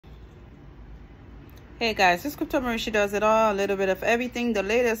Hey guys, this Crypto Marie. She does it all, a little bit of everything. The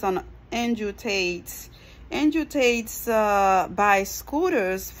latest on Andrew Tate. Andrew Tate buys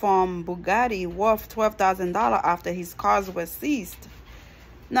scooters from Buggati worth $12,000 after his cars were seized.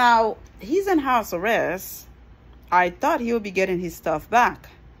 Now, he's in house arrest. I thought he would be getting his stuff back.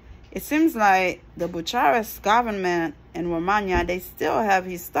 It seems like the Bucharest government in Romania, they still have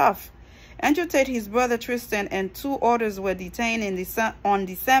his stuff. Andrew Tate, his brother Tristan, and two others were detained on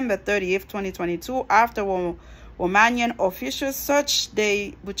December 30th, 2022 after Romanian officials searched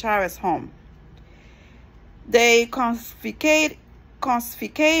the Bucharest home. They confiscated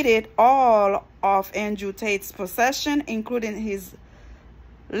all of Andrew Tate's possession, including his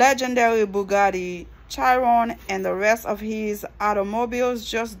legendary Bugatti Chiron and the rest of his automobiles,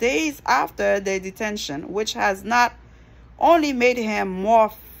 just days after the detention, which has not only made him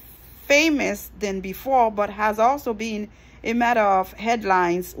more famous than before, but has also been a matter of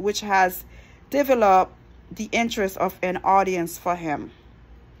headlines, which has developed the interest of an audience for him.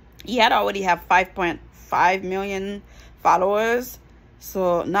 He had already have 5.5 million followers,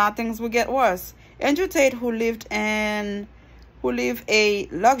 so now things will get worse. Andrew Tate, who lived a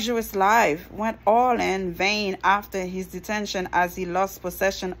luxurious life, went all in vain after his detention as he lost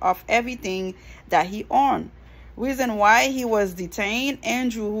possession of everything that he owned. Reason why he was detained: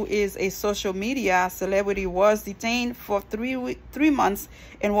 Andrew, who is a social media celebrity, was detained for 3 months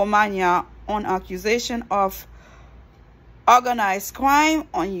in Romania on accusation of organized crime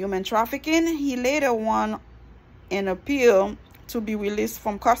on human trafficking. He later won an appeal to be released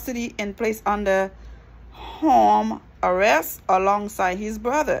from custody and placed under home arrest alongside his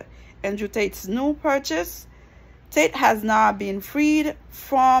brother. Andrew Tate's new purchase. Tate has now been freed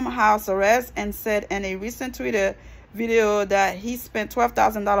from house arrest and said in a recent Twitter video that he spent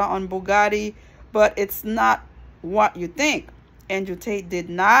 $12,000 on Bugatti, but it's not what you think. Andrew Tate did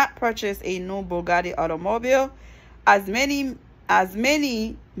not purchase a new Bugatti automobile, as many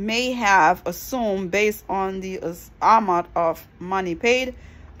may have assumed based on the amount of money paid,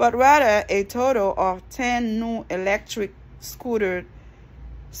 but rather a total of 10 new electric scooters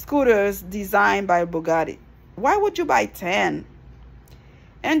designed by Bugatti. Why would you buy 10?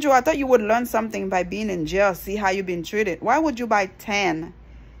 Andrew, I thought you would learn something by being in jail, see how you've been treated. Why would you buy 10?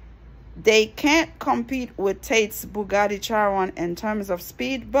 They can't compete with Tate's Bugatti Chiron in terms of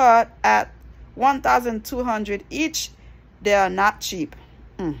speed, but at $1,200 each, they are not cheap.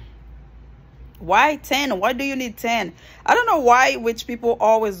 Why 10? Why do you need 10? I don't know why rich people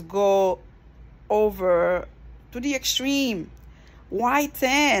always go over to the extreme. Why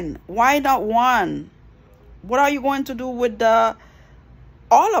 10? Why not 1? What are you going to do with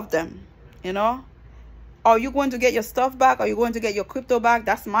all of them? You know, are you going to get your stuff back? Are you going to get your crypto back?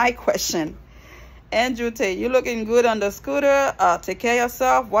 That's my question. Andrew Tate, you're looking good on the scooter. Take care of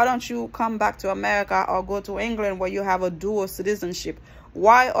yourself. Why don't you come back to America or go to England where you have a dual citizenship?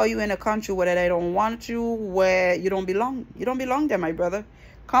 Why are you in a country where they don't want you, where you don't belong? You don't belong there, my brother.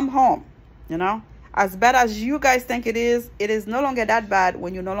 Come home. You know, as bad as you guys think it is no longer that bad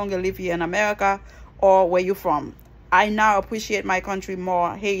when you no longer live here in America or where you're from. I now appreciate my country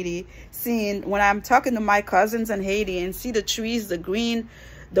more, Haiti. Seeing when I'm talking to my cousins in Haiti and see the trees, the green,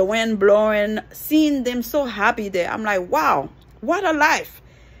 the wind blowing, seeing them so happy there, I'm like, wow, what a life.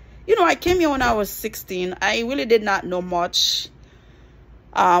 You know, I came here when I was 16. I really did not know much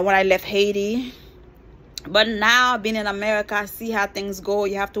when I left Haiti. But now, being in America, I see how things go.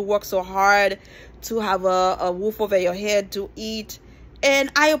 You have to work so hard to have a roof over your head, to eat.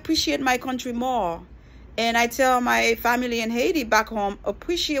 And I appreciate my country more. And I tell my family in Haiti back home,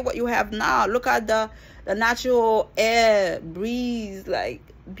 appreciate what you have now. Look at the natural air, breeze, like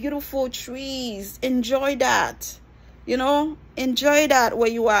beautiful trees. Enjoy that. You know, enjoy that where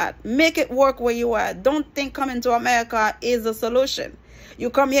you are. Make it work where you are. Don't think coming to America is the solution. You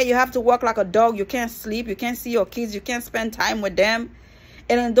come here, you have to work like a dog. You can't sleep. You can't see your kids. You can't spend time with them.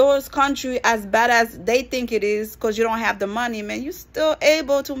 And in those countries, as bad as they think it is, because you don't have the money, man, you're still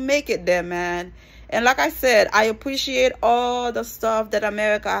able to make it there, man. And like I said, I appreciate all the stuff that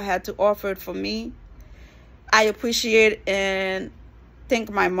America had to offer for me. I appreciate and thank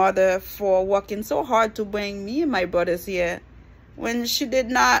my mother for working so hard to bring me and my brothers here when she did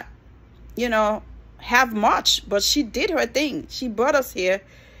not, you know, have much, but she did her thing. She brought us here.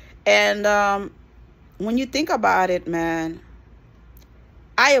 And when you think about it, man,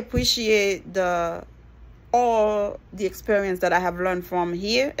 I appreciate all the experience that I have learned from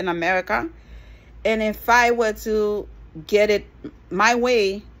here in America. And if I were to get it my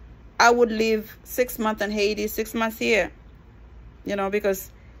way, I would live 6 months in Haiti, 6 months here. You know,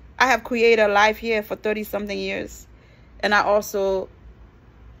 because I have created a life here for 30-something years. And I also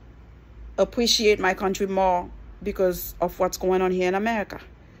appreciate my country more because of what's going on here in America.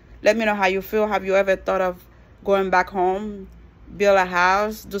 Let me know how you feel. Have you ever thought of going back home, build a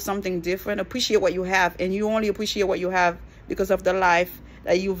house, do something different? Appreciate what you have, and you only appreciate what you have because of the life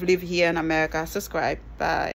that you've lived here in America. Subscribe. Bye.